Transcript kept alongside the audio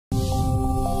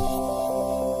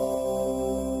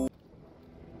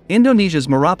Indonesia's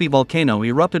Marapi volcano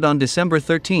erupted on December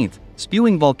 13,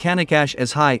 spewing volcanic ash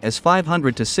as high as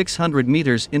 500 to 600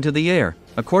 meters into the air.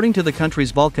 According to the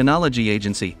country's volcanology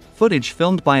agency, footage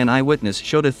filmed by an eyewitness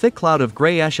showed a thick cloud of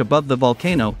gray ash above the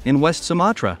volcano in West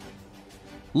Sumatra.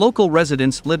 Local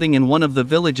residents living in one of the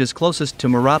villages closest to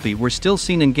Marapi were still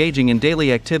seen engaging in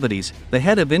daily activities. The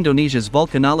head of Indonesia's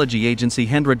volcanology agency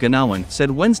Hendra Gunawan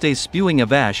said Wednesday's spewing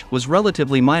of ash was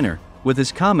relatively minor, with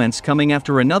his comments coming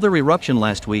after another eruption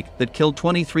last week that killed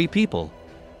 23 people.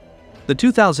 The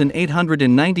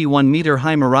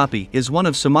 2,891-meter-high Marapi is one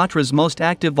of Sumatra's most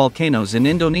active volcanoes in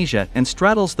Indonesia and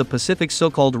straddles the Pacific's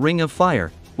so-called Ring of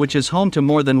Fire, which is home to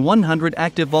more than 100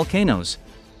 active volcanoes.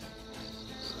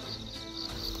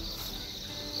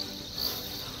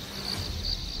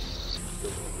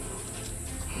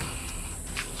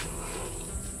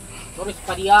 Terus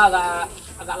dia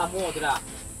agak lama tu dah.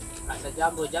 Tak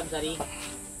sejam 2 jam tadi.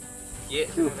 Ya,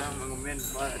 orang mengomen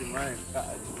di mana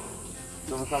kat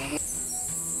nama sambung.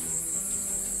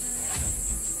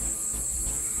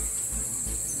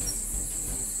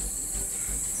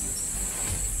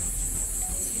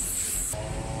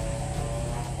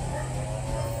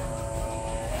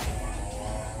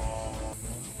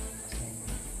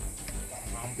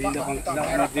 Pindah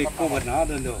bangsa deko benar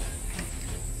tu.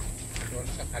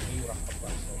 Sa Kadirov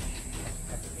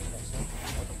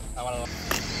awal